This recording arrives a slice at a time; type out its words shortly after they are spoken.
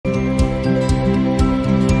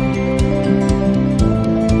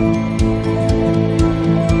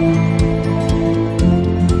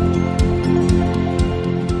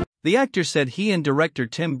The actor said he and director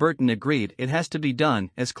Tim Burton agreed it has to be done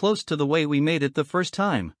as close to the way we made it the first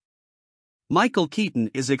time. Michael Keaton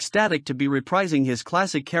is ecstatic to be reprising his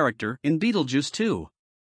classic character in Beetlejuice 2.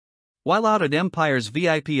 While out at Empire's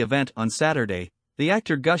VIP event on Saturday, the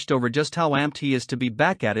actor gushed over just how amped he is to be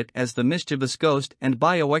back at it as the mischievous ghost and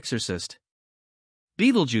bioexorcist.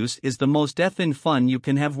 Beetlejuice is the most effin' fun you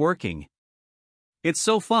can have working. It's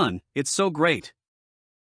so fun, it's so great.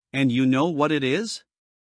 And you know what it is?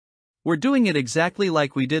 We're doing it exactly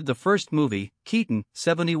like we did the first movie, Keaton,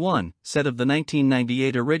 71, said of the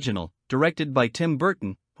 1998 original, directed by Tim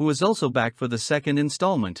Burton, who is also back for the second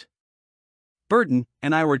installment. Burton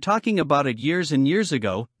and I were talking about it years and years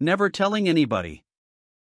ago, never telling anybody.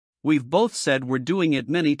 We've both said we're doing it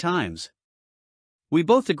many times. We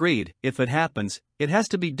both agreed, if it happens, it has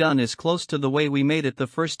to be done as close to the way we made it the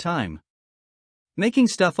first time. Making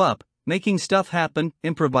stuff up, making stuff happen,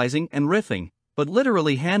 improvising and riffing, but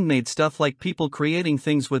literally handmade stuff like people creating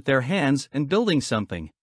things with their hands and building something.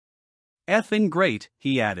 Effing great,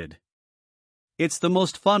 he added. It's the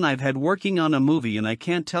most fun I've had working on a movie and I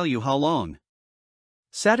can't tell you how long.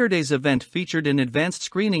 Saturday's event featured an advanced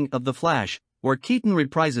screening of The Flash, where Keaton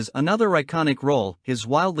reprises another iconic role, his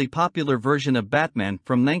wildly popular version of Batman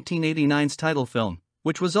from 1989's title film,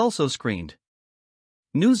 which was also screened.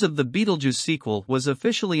 News of the Beetlejuice sequel was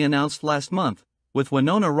officially announced last month, with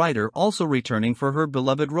Winona Ryder also returning for her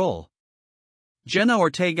beloved role. Jenna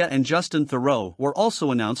Ortega and Justin Theroux were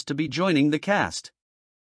also announced to be joining the cast.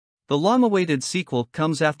 The long-awaited sequel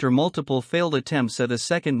comes after multiple failed attempts at a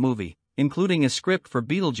second movie, including a script for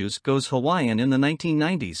Beetlejuice Goes Hawaiian in the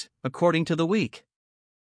 1990s, according to The Week.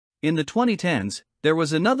 In the 2010s, there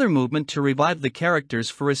was another movement to revive the characters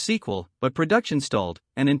for a sequel, but production stalled,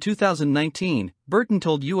 and in 2019, Burton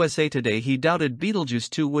told USA Today he doubted Beetlejuice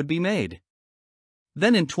 2 would be made.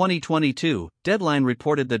 Then in 2022, Deadline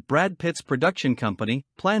reported that Brad Pitt's production company,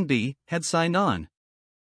 Plan B, had signed on.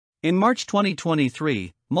 In March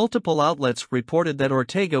 2023, multiple outlets reported that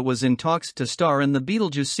Ortega was in talks to star in the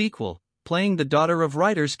Beetlejuice sequel, playing the daughter of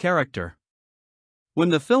Ryder's character. When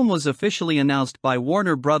the film was officially announced by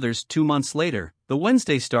Warner Brothers 2 months later, the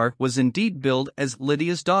Wednesday star was indeed billed as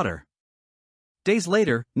Lydia's daughter. Days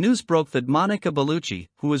later, news broke that Monica Bellucci,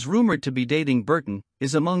 who is rumored to be dating Burton,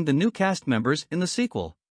 is among the new cast members in the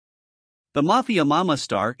sequel. The Mafia Mama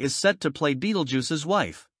star is set to play Beetlejuice's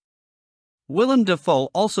wife. Willem Dafoe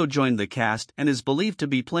also joined the cast and is believed to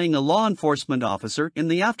be playing a law enforcement officer in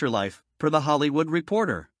the afterlife, per The Hollywood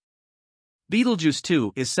Reporter. Beetlejuice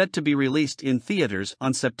 2 is set to be released in theaters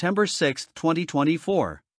on September 6,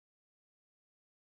 2024.